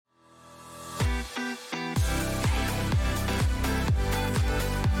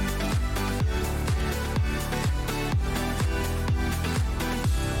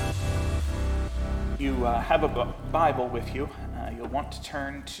you have a Bible with you, you'll want to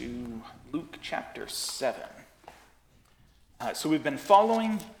turn to Luke chapter 7. So we've been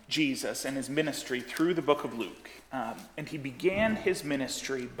following Jesus and his ministry through the book of Luke. And he began his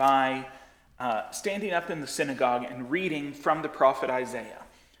ministry by standing up in the synagogue and reading from the prophet Isaiah.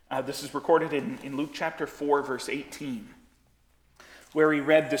 This is recorded in Luke chapter 4, verse 18, where he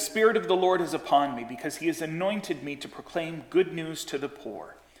read, "The Spirit of the Lord is upon me, because he has anointed me to proclaim good news to the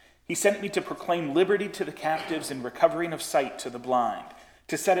poor. He sent me to proclaim liberty to the captives and recovering of sight to the blind,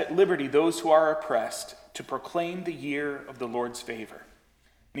 to set at liberty those who are oppressed, to proclaim the year of the Lord's favor."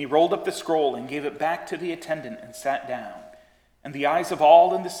 And he rolled up the scroll and gave it back to the attendant and sat down. And the eyes of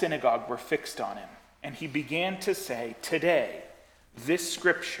all in the synagogue were fixed on him. And he began to say, "Today, this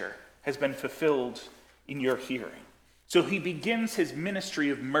scripture has been fulfilled in your hearing." So he begins his ministry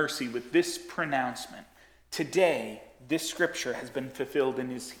of mercy with this pronouncement: "Today, this scripture has been fulfilled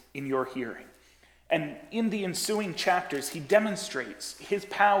in your hearing." And in the ensuing chapters, he demonstrates his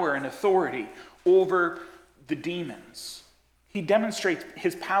power and authority over the demons. He demonstrates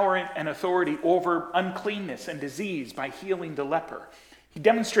his power and authority over uncleanness and disease by healing the leper. He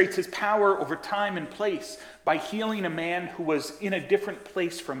demonstrates his power over time and place by healing a man who was in a different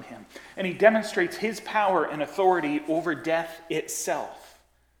place from him. And he demonstrates his power and authority over death itself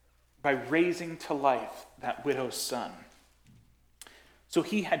by raising to life that widow's son. So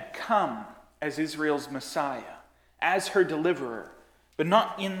he had come as Israel's Messiah, as her deliverer, but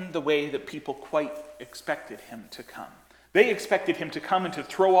not in the way that people quite expected him to come. They expected him to come and to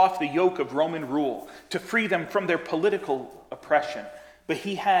throw off the yoke of Roman rule, to free them from their political oppression. But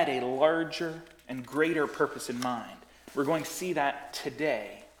he had a larger and greater purpose in mind. We're going to see that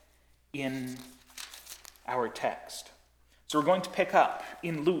today in our text. So we're going to pick up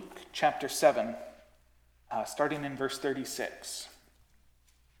in Luke chapter 7, starting in verse 36.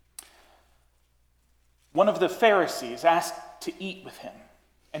 One of the Pharisees asked to eat with him,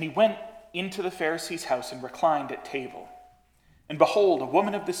 and he went into the Pharisee's house and reclined at table. And behold, a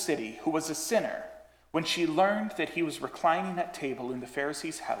woman of the city, who was a sinner, when she learned that he was reclining at table in the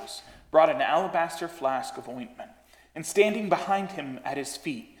Pharisee's house, brought an alabaster flask of ointment, and standing behind him at his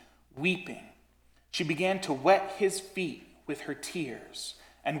feet, weeping, she began to wet his feet with her tears,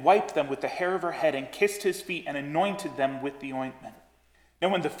 and wiped them with the hair of her head, and kissed his feet, and anointed them with the ointment. Now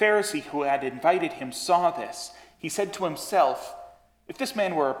when the Pharisee who had invited him saw this, he said to himself, "If this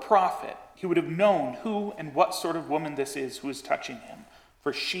man were a prophet, he would have known who and what sort of woman this is who is touching him,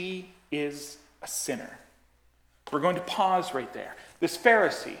 for she is a sinner." We're going to pause right there. This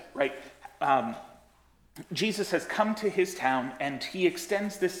Pharisee, right? Jesus has come to his town, and he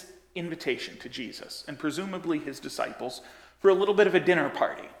extends this invitation to Jesus and presumably his disciples for a little bit of a dinner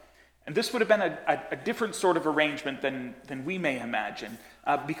party. And this would have been a different sort of arrangement than we may imagine,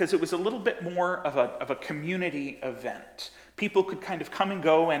 because it was a little bit more of a community event. People could kind of come and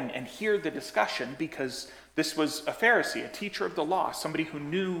go and hear the discussion, because this was a Pharisee, a teacher of the law, somebody who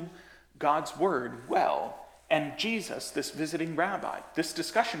knew God's word well. And Jesus, this visiting rabbi, this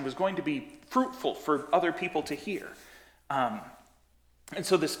discussion was going to be fruitful for other people to hear. And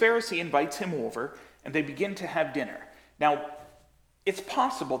so this Pharisee invites him over, and they begin to have dinner. Now, it's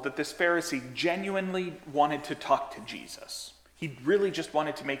possible that this Pharisee genuinely wanted to talk to Jesus. He really just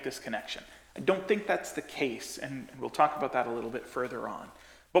wanted to make this connection. I don't think that's the case, and we'll talk about that a little bit further on.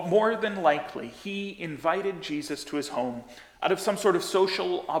 But more than likely, he invited Jesus to his home out of some sort of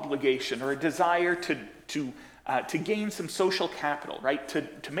social obligation or a desire to gain some social capital, right?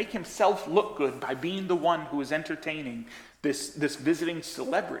 To make himself look good by being the one who is entertaining this visiting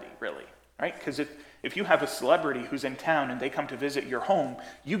celebrity, really, right? Because if you have a celebrity who's in town and they come to visit your home,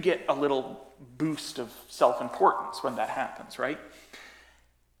 you get a little boost of self-importance when that happens, right?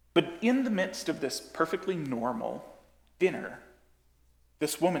 But in the midst of this perfectly normal dinner,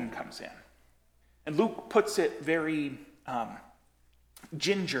 this woman comes in. And Luke puts it very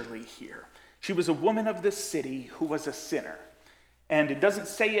gingerly here. She was a woman of the city who was a sinner. And it doesn't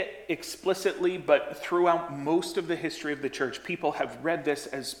say it explicitly, but throughout most of the history of the church, people have read this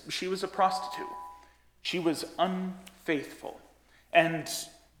as she was a prostitute. She was unfaithful. And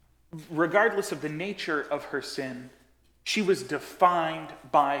regardless of the nature of her sin, she was defined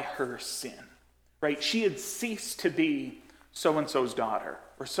by her sin, right? She had ceased to be so-and-so's daughter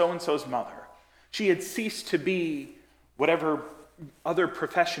or so-and-so's mother. She had ceased to be whatever other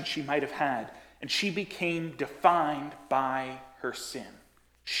profession she might have had, and she became defined by her sin.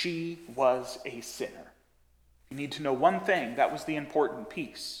 She was a sinner. You need to know one thing, that was the important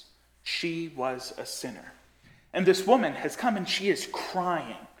piece. She was a sinner. And this woman has come and she is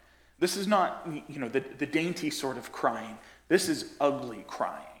crying. This is not, the dainty sort of crying. This is ugly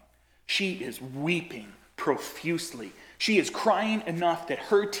crying. She is weeping profusely. She is crying enough that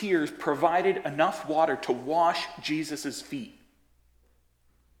her tears provided enough water to wash Jesus' feet.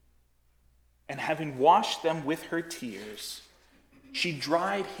 And having washed them with her tears, she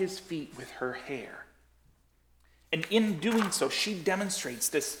dried his feet with her hair. And in doing so, she demonstrates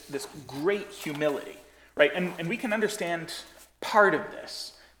this great humility, right? And we can understand part of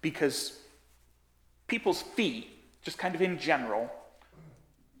this because people's feet, just kind of in general,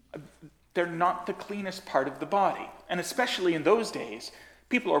 they're not the cleanest part of the body. And especially in those days,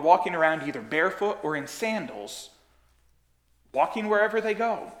 people are walking around either barefoot or in sandals, walking wherever they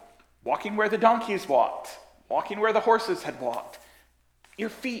go, walking where the donkeys walked, walking where the horses had walked. Your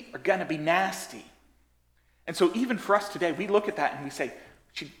feet are going to be nasty. And so even for us today, we look at that and we say,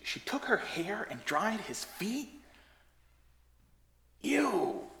 she took her hair and dried his feet?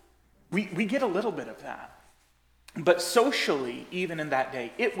 Ew. We get a little bit of that. But socially, even in that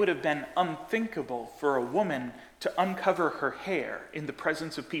day, it would have been unthinkable for a woman to uncover her hair in the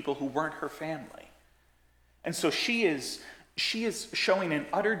presence of people who weren't her family. And so she is showing an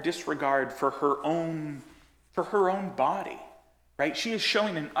utter disregard for her own body, right? She is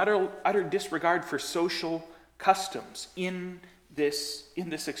showing an utter disregard for social customs in this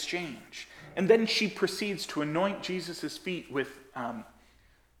exchange. And then she proceeds to anoint Jesus' feet with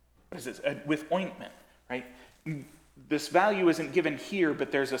with ointment, right? This value isn't given here,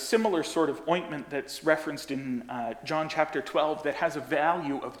 but there's a similar sort of ointment that's referenced in John chapter 12 that has a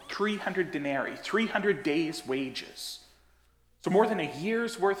value of 300 denarii, 300 days' wages. So more than a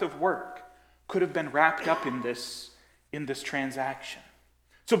year's worth of work could have been wrapped up in this transaction.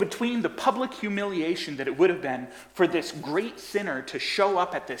 So between the public humiliation that it would have been for this great sinner to show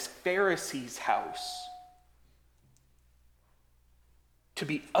up at this Pharisee's house, to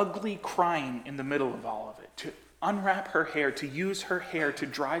be ugly crying in the middle of all of it, to unwrap her hair, to use her hair to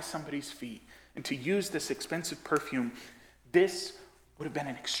dry somebody's feet, and to use this expensive perfume, this would have been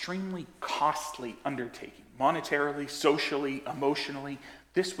an extremely costly undertaking. Monetarily, socially, emotionally,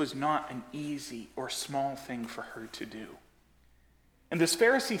 this was not an easy or small thing for her to do. And this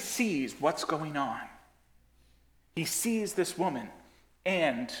Pharisee sees what's going on. He sees this woman,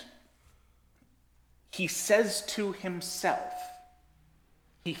 and he says to himself,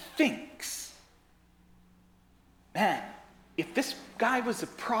 he thinks, man, if this guy was a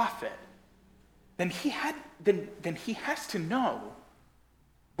prophet, then he has to know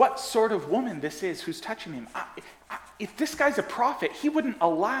what sort of woman this is who's touching him. If this guy's a prophet, he wouldn't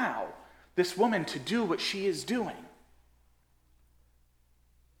allow this woman to do what she is doing.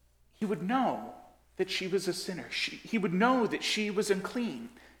 He would know that she was a sinner. He would know that she was unclean.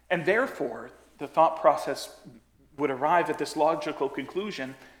 And therefore, the thought process would arrive at this logical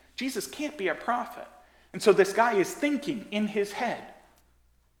conclusion, Jesus can't be a prophet. And so this guy is thinking in his head,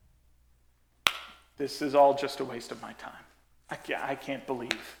 this is all just a waste of my time. I can't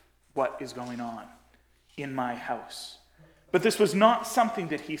believe what is going on in my house. But this was not something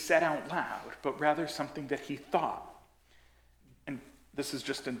that he said out loud, but rather something that he thought. And this is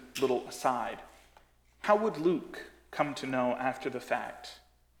just a little aside. How would Luke come to know after the fact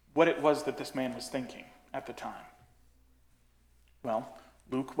what it was that this man was thinking at the time? Well,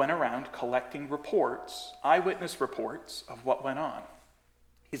 Luke went around collecting reports, eyewitness reports of what went on.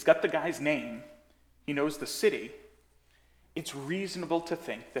 He's got the guy's name. He knows the city. It's reasonable to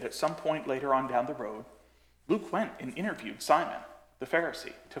think that at some point later on down the road, Luke went and interviewed Simon, the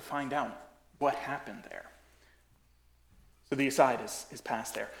Pharisee, to find out what happened there. So the aside is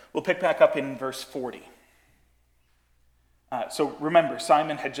past there. We'll pick back up in verse 40. So remember,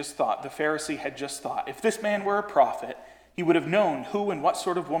 Simon had just thought, the Pharisee had just thought, if this man were a prophet, he would have known who and what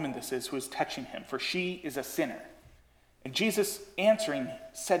sort of woman this is who is touching him, for she is a sinner. And Jesus, answering,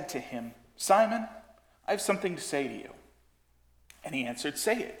 said to him, Simon, I have something to say to you. And he answered,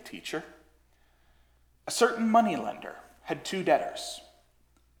 say it, teacher. A certain moneylender had 2 debtors.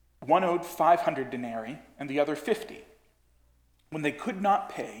 One owed 500 denarii and the other 50. When they could not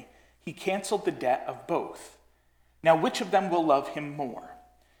pay, he canceled the debt of both. Now which of them will love him more?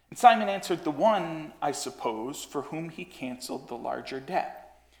 And Simon answered, the one, I suppose, for whom he canceled the larger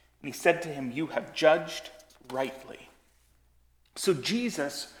debt. And he said to him, you have judged rightly. So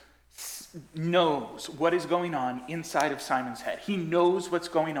Jesus knows what is going on inside of Simon's head. He knows what's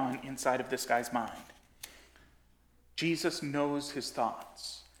going on inside of this guy's mind. Jesus knows his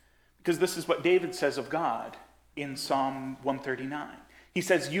thoughts. Because this is what David says of God in Psalm 139. He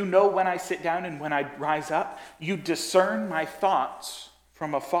says, you know when I sit down and when I rise up, you discern my thoughts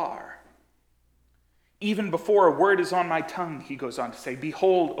from afar. Even before a word is on my tongue, he goes on to say,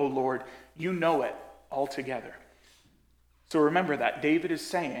 behold, O Lord, you know it altogether. So remember that. David is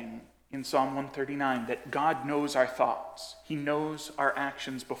saying, in Psalm 139 that God knows our thoughts. He knows our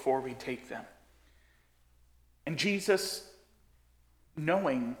actions before we take them. And Jesus,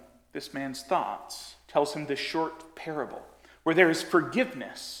 knowing this man's thoughts, tells him this short parable where there is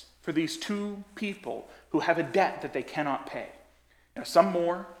forgiveness for these two people who have a debt that they cannot pay. Some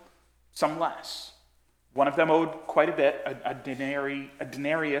more, some less. One of them owed quite a bit. A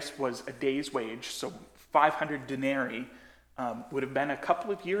denarius was a day's wage, so 500 denarii would have been a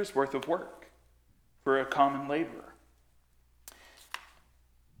couple of years' worth of work for a common laborer.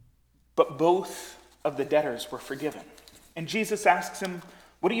 But both of the debtors were forgiven. And Jesus asks him,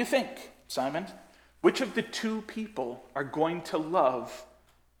 "What do you think, Simon? Which of the two people are going to love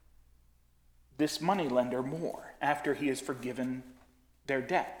this moneylender more after he has forgiven their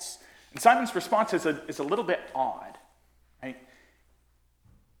debts?" And Simon's response is a little bit odd, right?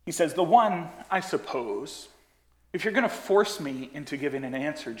 He says, "The one, I suppose, if you're going to force me into giving an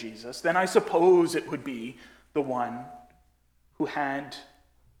answer, Jesus, then I suppose it would be the one who had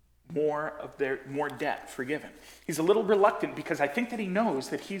more debt forgiven." He's a little reluctant because I think that he knows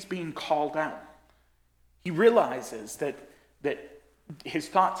that he's being called out. He realizes that his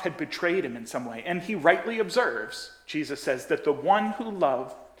thoughts had betrayed him in some way. And he rightly observes, Jesus says, that the one who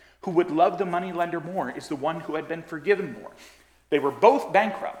would love the moneylender more is the one who had been forgiven more. They were both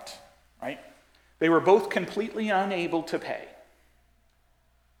bankrupt, right? They were both completely unable to pay.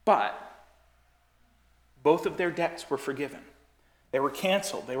 But both of their debts were forgiven. They were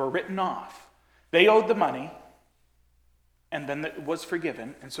canceled. They were written off. They owed the money, and then it was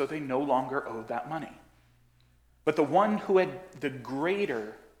forgiven, and so they no longer owed that money. But the one who had the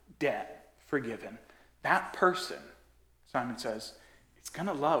greater debt forgiven, that person, Simon says, is going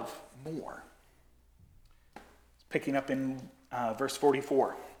to love more. Picking up in verse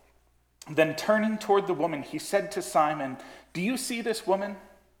 44. Then turning toward the woman, he said to Simon, "Do you see this woman?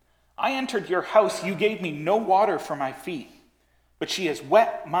 I entered your house. You gave me no water for my feet, but she has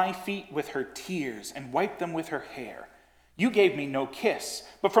wet my feet with her tears and wiped them with her hair. You gave me no kiss,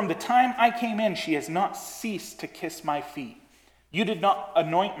 but from the time I came in, she has not ceased to kiss my feet. You did not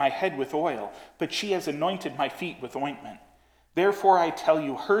anoint my head with oil, but she has anointed my feet with ointment. Therefore I tell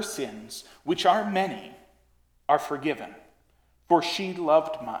you, her sins, which are many, are forgiven, for she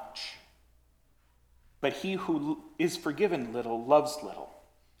loved much. But he who is forgiven little loves little."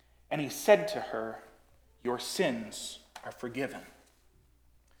 And he said to her, "Your sins are forgiven."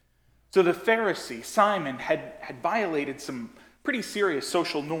 So the Pharisee, Simon, had violated some pretty serious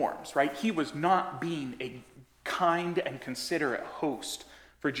social norms, right? He was not being a kind and considerate host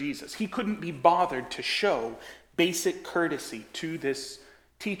for Jesus. He couldn't be bothered to show basic courtesy to this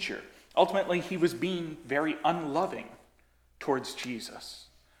teacher. Ultimately, he was being very unloving towards Jesus.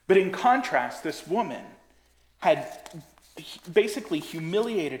 But in contrast, this woman had basically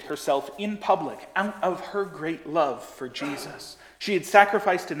humiliated herself in public out of her great love for Jesus. She had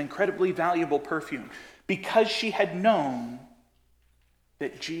sacrificed an incredibly valuable perfume because she had known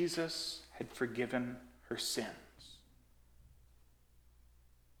that Jesus had forgiven her sins.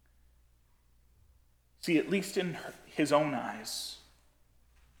 See, at least in his own eyes,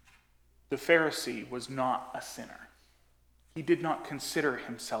 the Pharisee was not a sinner. He did not consider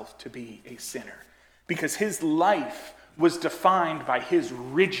himself to be a sinner because his life was defined by his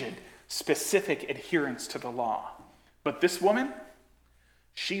rigid, specific adherence to the law. But this woman,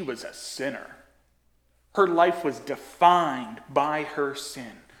 she was a sinner. Her life was defined by her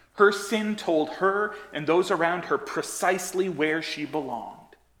sin. Her sin told her and those around her precisely where she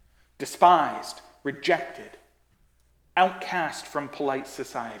belonged. Despised, rejected, outcast from polite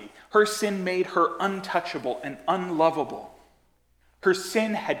society. Her sin made her untouchable and unlovable. Her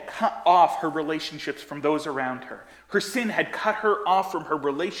sin had cut off her relationships from those around her. Her sin had cut her off from her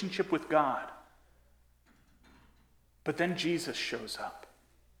relationship with God. But then Jesus shows up.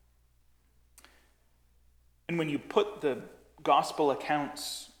 And when you put the gospel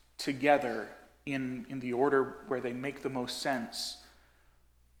accounts together in the order where they make the most sense,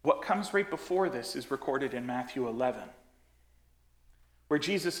 what comes right before this is recorded in Matthew 11, where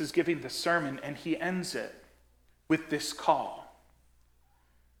Jesus is giving the sermon and he ends it with this call,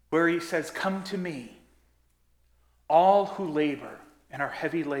 where he says, "Come to me, all who labor and are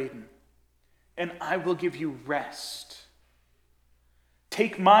heavy laden, and I will give you rest.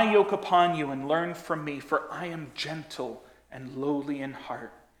 Take my yoke upon you and learn from me, for I am gentle and lowly in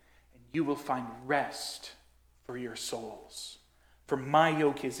heart, and you will find rest for your souls. For my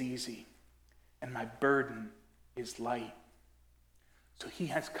yoke is easy, and my burden is light." So he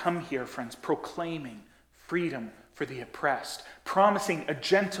has come here, friends, proclaiming freedom for the oppressed, promising a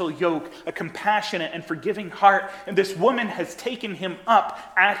gentle yoke, a compassionate and forgiving heart. And this woman has taken him up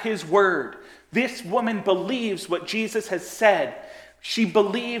at his word. This woman believes what Jesus has said. She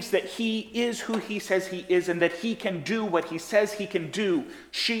believes that he is who he says he is and that he can do what he says he can do.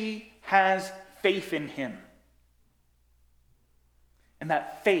 She has faith in him. And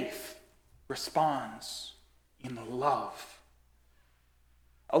that faith responds in love.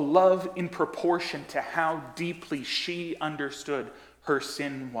 A love in proportion to how deeply she understood her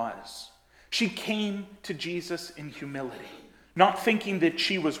sin was. She came to Jesus in humility, not thinking that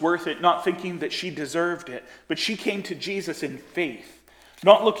she was worth it, not thinking that she deserved it, but she came to Jesus in faith,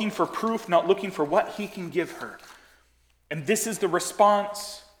 not looking for proof, not looking for what he can give her. And this is the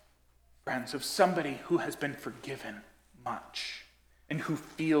response, friends, of somebody who has been forgiven much and who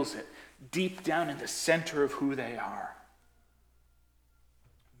feels it deep down in the center of who they are.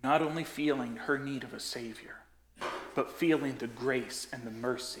 Not only feeling her need of a Savior, but feeling the grace and the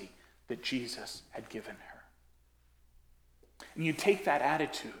mercy that Jesus had given her. And you take that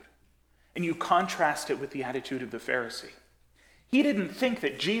attitude and you contrast it with the attitude of the Pharisee. He didn't think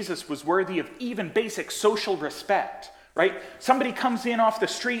that Jesus was worthy of even basic social respect, right? Somebody comes in off the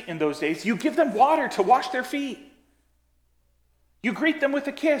street in those days, you give them water to wash their feet. You greet them with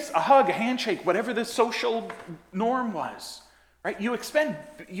a kiss, a hug, a handshake, whatever the social norm was. Right? You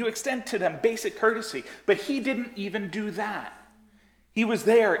extend to them basic courtesy, but he didn't even do that. He was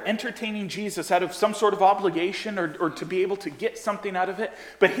there entertaining Jesus out of some sort of obligation or to be able to get something out of it.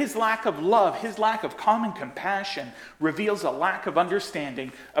 But his lack of love, his lack of common compassion reveals a lack of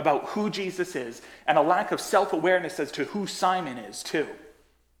understanding about who Jesus is and a lack of self-awareness as to who Simon is too.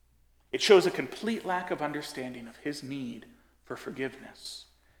 It shows a complete lack of understanding of his need for forgiveness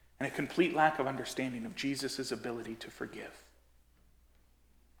and a complete lack of understanding of Jesus' ability to forgive.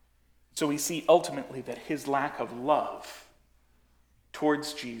 So we see ultimately that his lack of love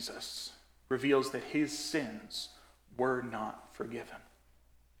towards Jesus reveals that his sins were not forgiven.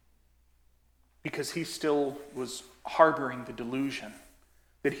 Because he still was harboring the delusion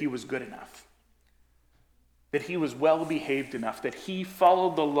that he was good enough, that he was well behaved enough, that he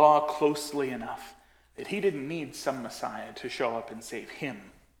followed the law closely enough, that he didn't need some Messiah to show up and save him.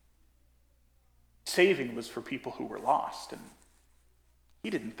 Saving was for people who were lost, and he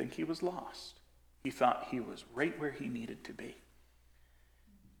didn't think he was lost. He thought he was right where he needed to be.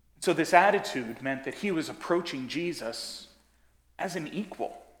 So this attitude meant that he was approaching Jesus as an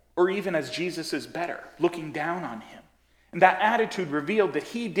equal, or even as Jesus is better, looking down on him. And that attitude revealed that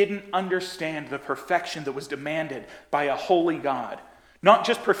he didn't understand the perfection that was demanded by a holy God. Not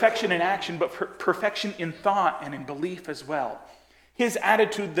just perfection in action, but perfection in thought and in belief as well. His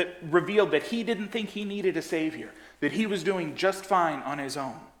attitude that revealed that he didn't think he needed a Savior, that he was doing just fine on his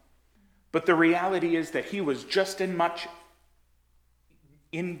own. But the reality is that he was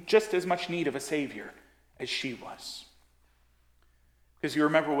in just as much need of a Savior as she was. Because you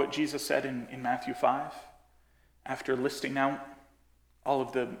remember what Jesus said in Matthew 5? After listing out all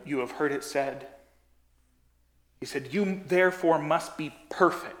of the "you have heard it said," he said, "You therefore must be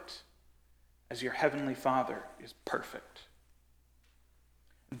perfect as your heavenly Father is perfect."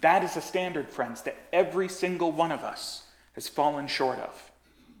 That is a standard, friends, that every single one of us has fallen short of.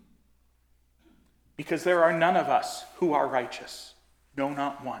 Because there are none of us who are righteous. No,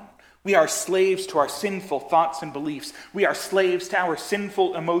 not one. We are slaves to our sinful thoughts and beliefs. We are slaves to our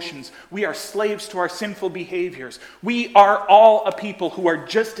sinful emotions. We are slaves to our sinful behaviors. We are all a people who are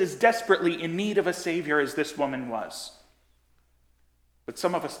just as desperately in need of a Savior as this woman was. But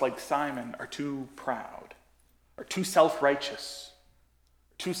some of us, like Simon, are too proud, are too self-righteous,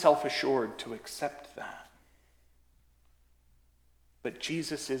 too self-assured to accept that. But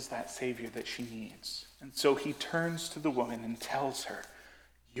Jesus is that Savior that she needs. And so he turns to the woman and tells her,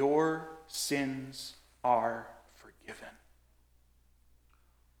 "Your sins are forgiven."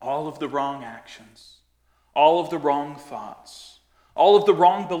 All of the wrong actions, all of the wrong thoughts, all of the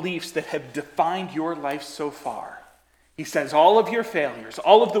wrong beliefs that have defined your life so far. He says all of your failures,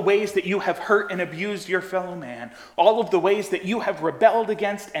 all of the ways that you have hurt and abused your fellow man, all of the ways that you have rebelled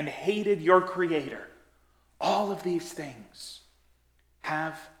against and hated your Creator, all of these things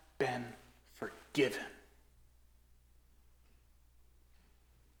have been forgiven.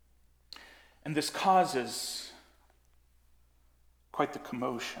 And this causes quite the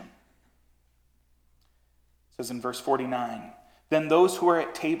commotion. It says in verse 49, "Then those who were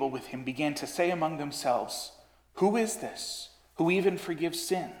at table with him began to say among themselves, 'Who is this who even forgives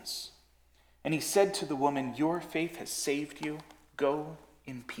sins?' And he said to the woman, 'Your faith has saved you. Go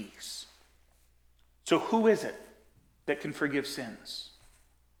in peace.'" So who is it that can forgive sins?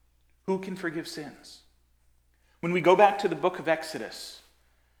 Who can forgive sins? When we go back to the book of Exodus,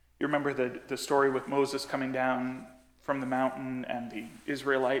 you remember the story with Moses coming down from the mountain, and the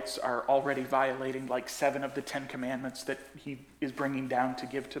Israelites are already violating like 7 of the 10 commandments that he is bringing down to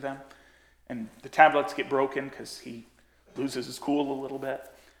give to them. And the tablets get broken because he loses his cool a little bit.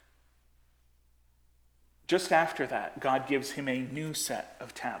 Just after that, God gives him a new set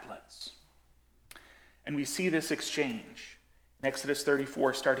of tablets. And we see this exchange in Exodus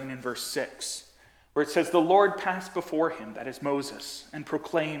 34, starting in verse 6, where it says, "The Lord passed before him," that is Moses, "and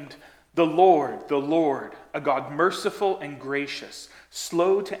proclaimed, 'The Lord, a God merciful and gracious,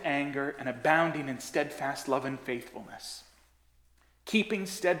 slow to anger and abounding in steadfast love and faithfulness, keeping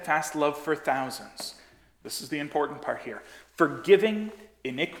steadfast love for thousands.'" This is the important part here. "Forgiving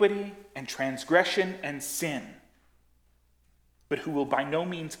iniquity and transgression and sin, but who will by no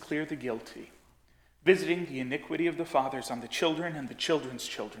means clear the guilty, visiting the iniquity of the fathers on the children and the children's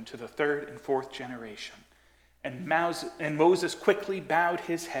children to the 3rd and 4th generation. And Moses quickly bowed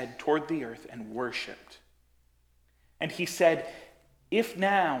his head toward the earth and worshipped. And he said, 'If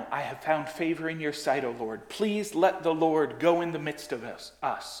now I have found favor in your sight, O Lord, please let the Lord go in the midst of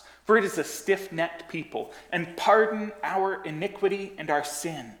us, for it is a stiff-necked people, and pardon our iniquity and our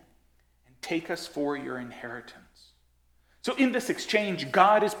sin, and take us for your inheritance.'" So in this exchange,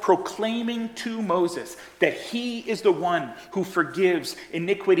 God is proclaiming to Moses that he is the one who forgives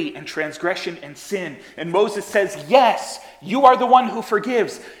iniquity and transgression and sin. And Moses says, "Yes, you are the one who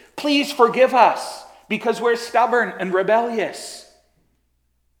forgives. Please forgive us because we're stubborn and rebellious."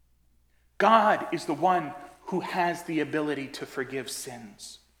 God is the one who has the ability to forgive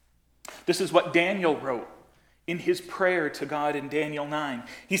sins. This is what Daniel wrote in his prayer to God in Daniel 9.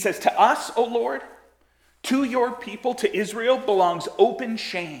 He says, "To us, O Lord, to your people, to Israel, belongs open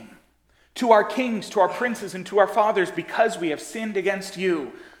shame. To our kings, to our princes, and to our fathers, because we have sinned against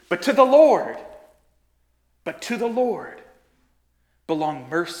you. But to the Lord belong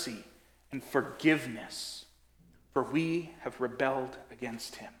mercy and forgiveness, for we have rebelled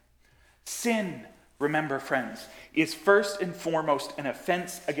against him." Sin, remember friends, is first and foremost an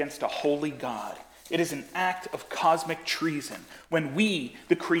offense against a holy God. It is an act of cosmic treason when we,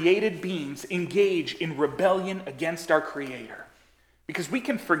 the created beings, engage in rebellion against our Creator. Because we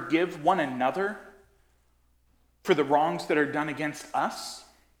can forgive one another for the wrongs that are done against us,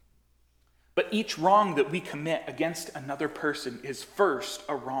 but each wrong that we commit against another person is first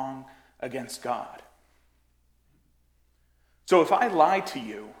a wrong against God. So if I lie to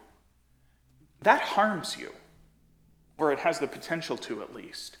you, that harms you, or it has the potential to at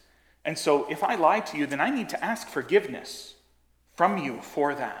least. And so if I lie to you, then I need to ask forgiveness from you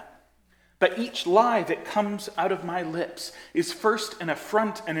for that. But each lie that comes out of my lips is first an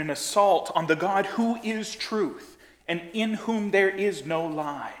affront and an assault on the God who is truth and in whom there is no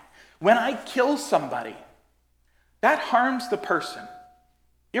lie. When I kill somebody, that harms the person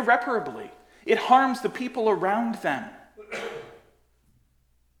irreparably. It harms the people around them.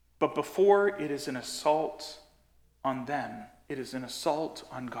 But before it is an assault on them, it is an assault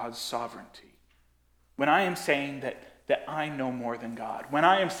on God's sovereignty. When I am saying that I know more than God, when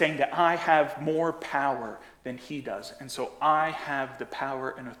I am saying that I have more power than he does, and so I have the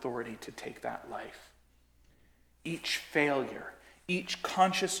power and authority to take that life. Each failure, each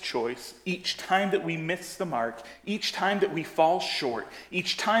conscious choice, each time that we miss the mark, each time that we fall short,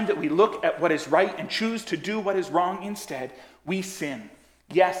 each time that we look at what is right and choose to do what is wrong instead, we sin.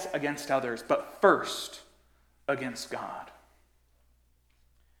 Yes, against others, but first against God.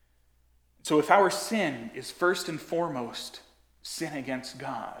 So if our sin is first and foremost sin against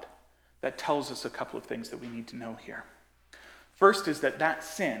God, that tells us a couple of things that we need to know here. First is that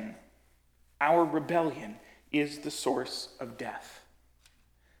sin, our rebellion, is the source of death.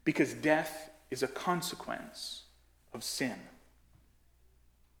 Because death is a consequence of sin.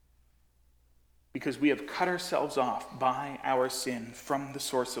 Because we have cut ourselves off by our sin from the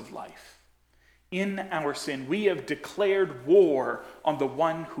source of life. In our sin, we have declared war on the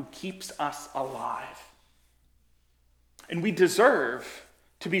one who keeps us alive. And we deserve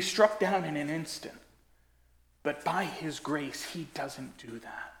to be struck down in an instant. But by his grace, he doesn't do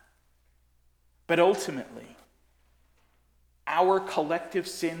that. But ultimately, our collective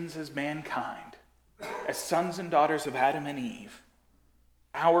sins as mankind, as sons and daughters of Adam and Eve,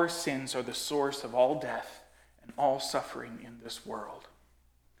 our sins are the source of all death and all suffering in this world.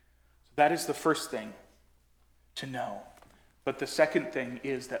 So that is the first thing to know. But the second thing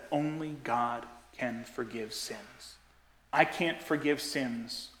is that only God can forgive sins. I can't forgive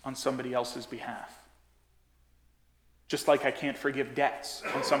sins on somebody else's behalf. Just like I can't forgive debts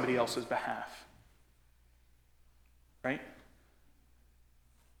on somebody else's behalf. Right?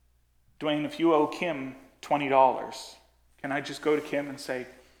 Dwayne, if you owe Kim $20, can I just go to Kim and say,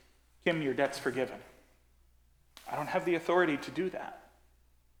 Kim, your debt's forgiven? I don't have the authority to do that.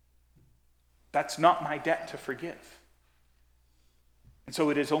 That's not my debt to forgive. And so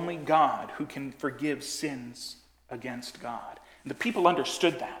it is only God who can forgive sins against God. And the people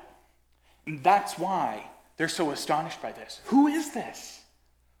understood that. And that's why they're so astonished by this. Who is this?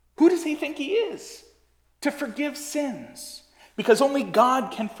 Who does he think he is to forgive sins? Because only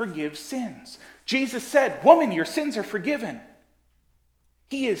God can forgive sins. Jesus said, woman, your sins are forgiven.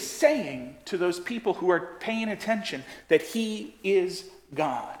 He is saying to those people who are paying attention that he is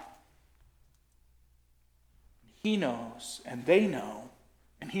God. He knows, and they know,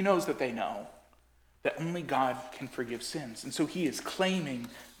 and he knows that they know, that only God can forgive sins. And so he is claiming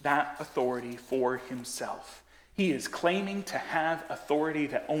that authority for himself. He is claiming to have authority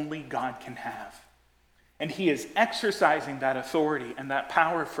that only God can have. And he is exercising that authority and that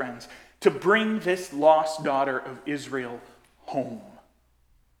power, friends, to bring this lost daughter of Israel home.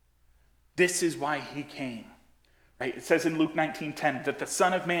 This is why he came. Right? It says in Luke 19:10 that the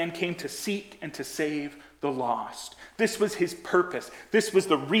Son of Man came to seek and to save the lost. This was his purpose. This was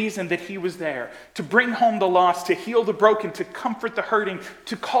the reason that he was there, to bring home the lost, to heal the broken, to comfort the hurting,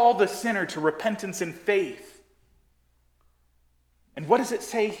 to call the sinner to repentance and faith. And what does it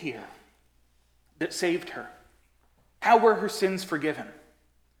say here that saved her? How were her sins forgiven?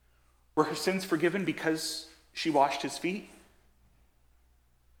 Were her sins forgiven because she washed his feet?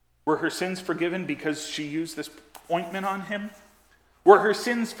 Were her sins forgiven because she used this ointment on him? Were her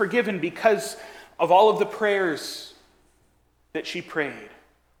sins forgiven because of all of the prayers that she prayed?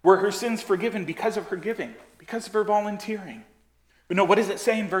 Were her sins forgiven because of her giving, because of her volunteering? But no, what does it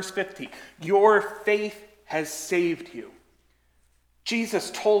say in verse 50? Your faith has saved you.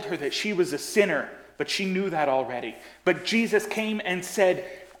 Jesus told her that she was a sinner, but she knew that already. But Jesus came and said,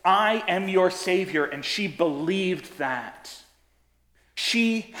 I am your Savior, and she believed that.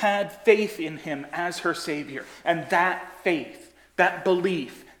 She had faith in him as her Savior, and that faith, that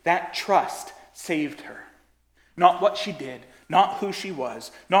belief, that trust saved her. Not what she did, not who she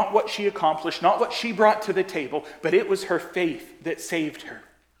was, not what she accomplished, not what she brought to the table, but it was her faith that saved her.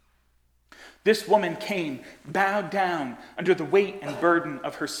 This woman came, bowed down under the weight and burden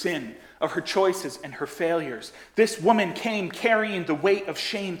of her sin, of her choices and her failures. This woman came carrying the weight of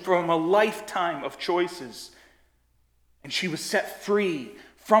shame from a lifetime of choices. And she was set free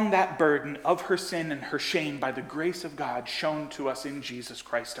from that burden of her sin and her shame by the grace of God shown to us in Jesus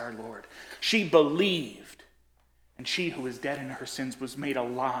Christ our Lord. She believed, and she who was dead in her sins was made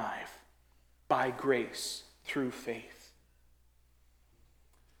alive by grace through faith.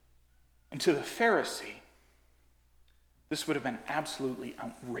 And to the Pharisee, this would have been absolutely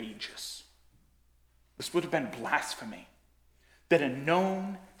outrageous. This would have been blasphemy, that a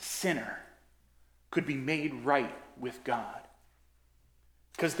known sinner could be made right with God.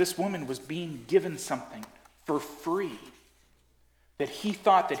 Because this woman was being given something for free that he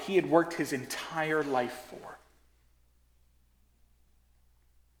thought that he had worked his entire life for.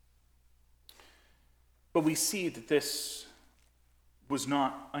 But we see that this was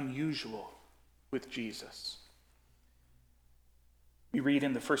not unusual with Jesus. We read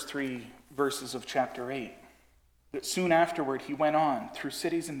in the first 3 verses of chapter 8 that soon afterward he went on through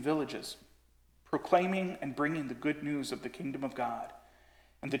cities and villages, proclaiming and bringing the good news of the kingdom of God.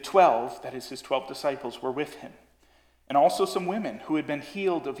 And the 12, that is his 12 disciples, were with him. And also some women who had been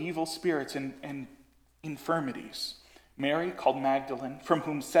healed of evil spirits and infirmities. Mary, called Magdalene, from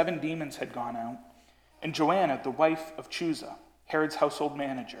whom 7 demons had gone out. And Joanna, the wife of Chuza, Herod's household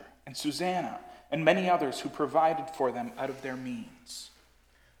manager. And Susanna, and many others who provided for them out of their means.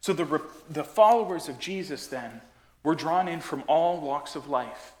 So the followers of Jesus then were drawn in from all walks of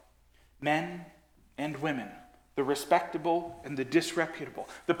life. Men and women, the respectable and the disreputable,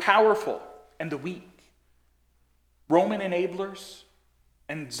 the powerful and the weak, Roman enablers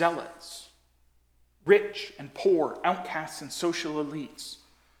and zealots, rich and poor, outcasts and social elites.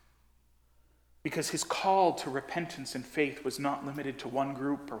 Because his call to repentance and faith was not limited to one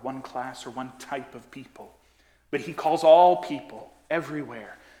group or one class or one type of people, but he calls all people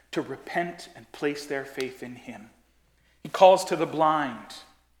everywhere to repent and place their faith in him. He calls to the blind,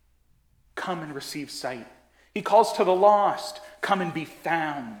 come and receive sight. He calls to the lost, come and be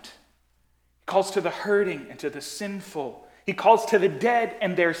found. He calls to the hurting and to the sinful. He calls to the dead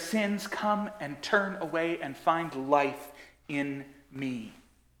and their sins, come and turn away and find life in me.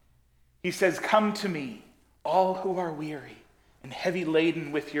 He says, come to me, all who are weary and heavy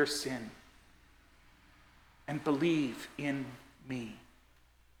laden with your sin, and believe in me.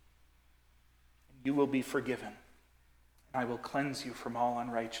 You will be forgiven, and I will cleanse you from all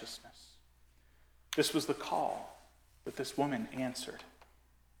unrighteousness. This was the call that this woman answered.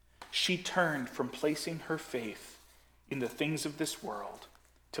 She turned from placing her faith in the things of this world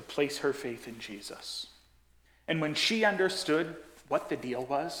to place her faith in Jesus. And when she understood what the deal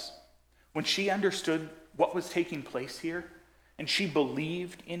was, when she understood what was taking place here, and she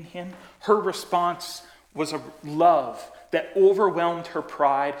believed in him, her response was a love that overwhelmed her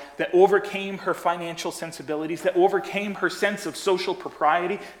pride, that overcame her financial sensibilities, that overcame her sense of social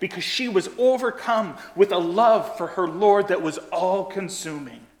propriety, because she was overcome with a love for her Lord that was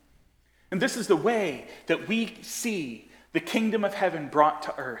all-consuming. And this is the way that we see the kingdom of heaven brought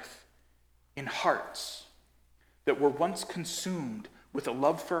to earth, in hearts that were once consumed with a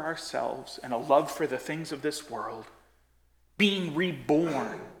love for ourselves and a love for the things of this world, being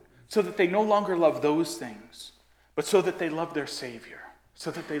reborn so that they no longer love those things, but so that they love their Savior,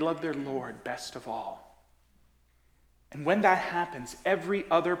 so that they love their Lord best of all. And when that happens, every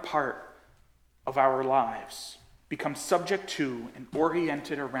other part of our lives becomes subject to and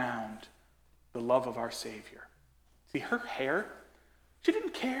oriented around the love of our Savior. See, her hair, she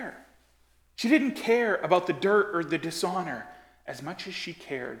didn't care. She didn't care about the dirt or the dishonor as much as she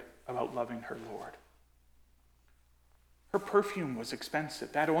cared about loving her Lord. Her perfume was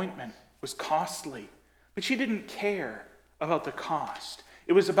expensive. That ointment was costly. But she didn't care about the cost.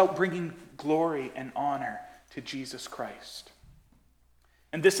 It was about bringing glory and honor to Jesus Christ.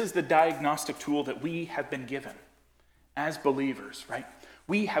 And this is the diagnostic tool that we have been given as believers, right?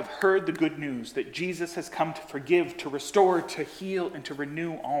 We have heard the good news that Jesus has come to forgive, to restore, to heal, and to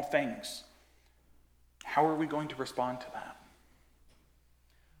renew all things. How are we going to respond to that?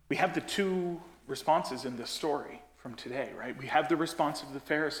 We have the two responses in this story from today, right? We have the response of the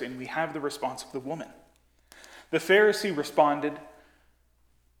Pharisee and we have the response of the woman. The Pharisee responded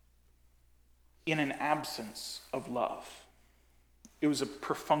in an absence of love. It was a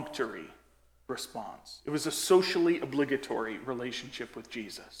perfunctory response. It was a socially obligatory relationship with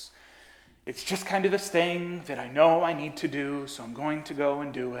Jesus. It's just kind of this thing that I know I need to do, so I'm going to go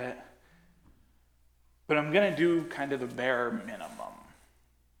and do it. But I'm going to do kind of the bare minimum.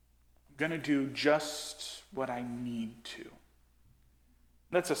 I'm going to do just what I need to.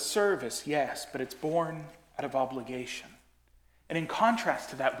 That's a service, yes, but it's born out of obligation. And in contrast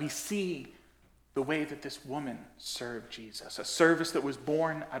to that, we see the way that this woman served Jesus, a service that was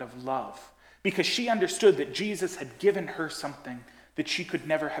born out of love, because she understood that Jesus had given her something that she could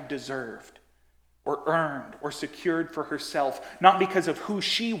never have deserved or earned or secured for herself, not because of who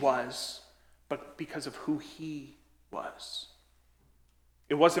she was, but because of who he was.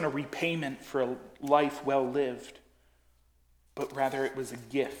 It wasn't a repayment for a life well lived, but rather it was a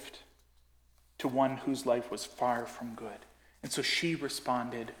gift to one whose life was far from good. And so she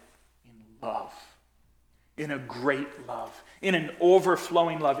responded in love, in a great love, in an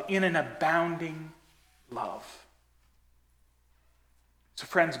overflowing love, in an abounding love. So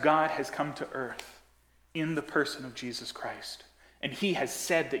friends, God has come to earth in the person of Jesus Christ. And he has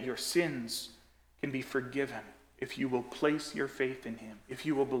said that your sins can be forgiven if you will place your faith in him, if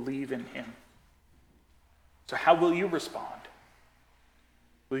you will believe in him. So how will you respond?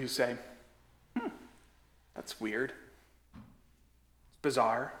 Will you say, that's weird. It's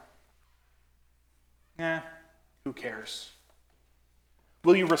bizarre. Who cares?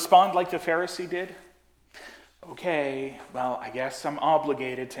 Will you respond like the Pharisee did? Okay, well, I guess I'm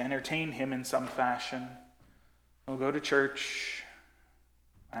obligated to entertain him in some fashion. I'll go to church.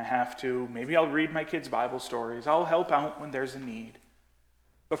 I have to. Maybe I'll read my kids' Bible stories. I'll help out when there's a need.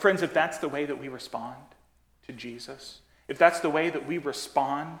 But friends, if that's the way that we respond to Jesus, if that's the way that we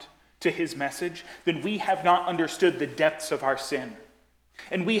respond to his message, then we have not understood the depths of our sin.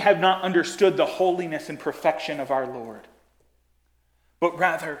 And we have not understood the holiness and perfection of our Lord. But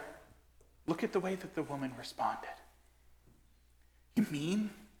rather, look at the way that the woman responded. You mean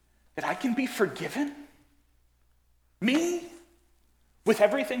that I can be forgiven? Me? With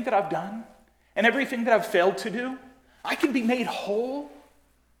everything that I've done and everything that I've failed to do? I can be made whole?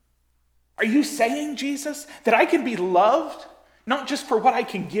 Are you saying, Jesus, that I can be loved, not just for what I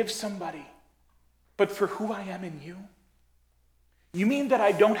can give somebody, but for who I am in you? You mean that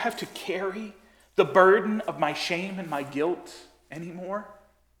I don't have to carry the burden of my shame and my guilt anymore?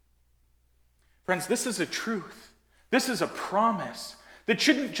 Friends, this is a truth. This is a promise that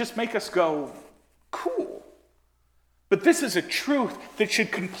shouldn't just make us go, cool. But this is a truth that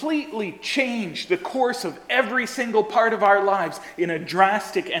should completely change the course of every single part of our lives in a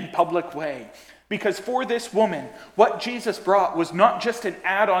drastic and public way. Because for this woman, what Jesus brought was not just an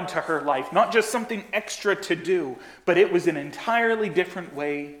add-on to her life, not just something extra to do, but it was an entirely different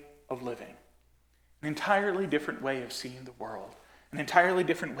way of living, an entirely different way of seeing the world, an entirely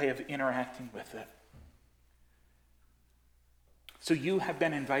different way of interacting with it. So you have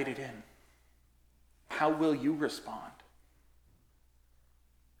been invited in. How will you respond?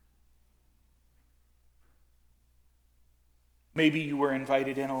 Maybe you were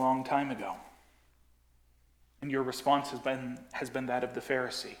invited in a long time ago, and your response has been that of the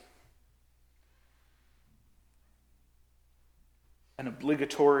Pharisee. An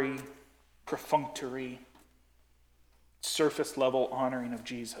obligatory, perfunctory, surface-level honoring of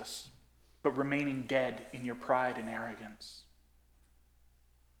Jesus, but remaining dead in your pride and arrogance.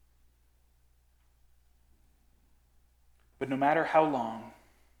 But no matter how long,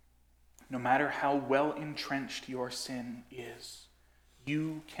 no matter how well entrenched your sin is,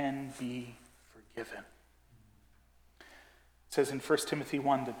 you can be forgiven. It says in 1 Timothy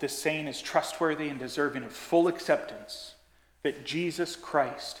 1 that this saying is trustworthy and deserving of full acceptance, that Jesus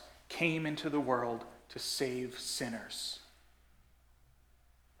Christ came into the world to save sinners,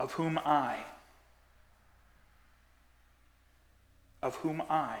 of whom I,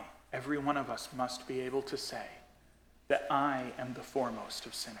 every one of us must be able to say that I am the foremost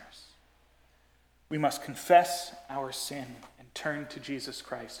of sinners. We must confess our sin and turn to Jesus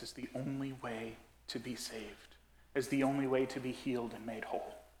Christ as the only way to be saved, as the only way to be healed and made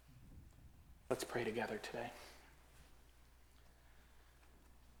whole. Let's pray together today.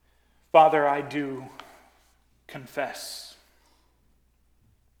 Father, I do confess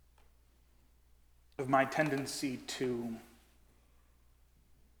of my tendency to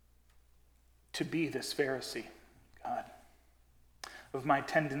be this Pharisee, God, of my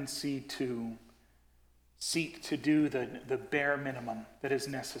tendency to seek to do the bare minimum that is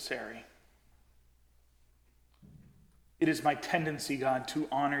necessary. It is my tendency, God, to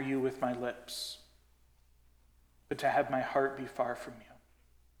honor you with my lips, but to have my heart be far from you.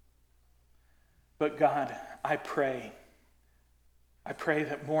 But God, I pray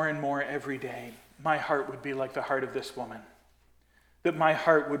that more and more every day, my heart would be like the heart of this woman, that my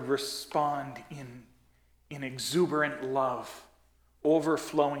heart would respond in exuberant love,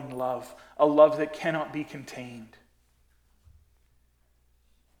 overflowing love, a love that cannot be contained.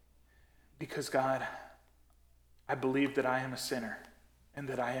 Because God, I believe that I am a sinner and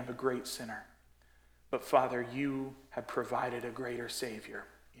that I am a great sinner. But Father, you have provided a greater Savior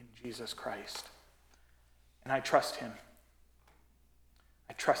in Jesus Christ. And I trust him.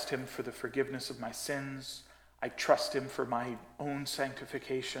 I trust him for the forgiveness of my sins. I trust him for my own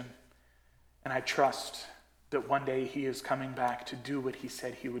sanctification. And I trust that one day he is coming back to do what he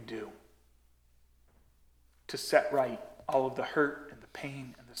said he would do. To set right all of the hurt and the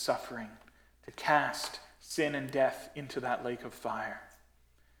pain and the suffering. To cast sin and death into that lake of fire.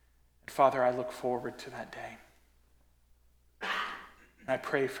 And Father, I look forward to that day. And I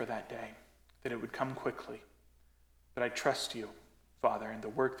pray for that day, that it would come quickly. But I trust you, Father, in the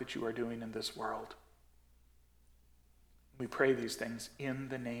work that you are doing in this world. We pray these things in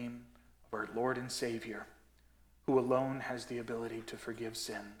the name of our Lord and Savior, who alone has the ability to forgive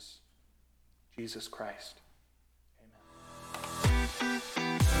sins, Jesus Christ. Amen.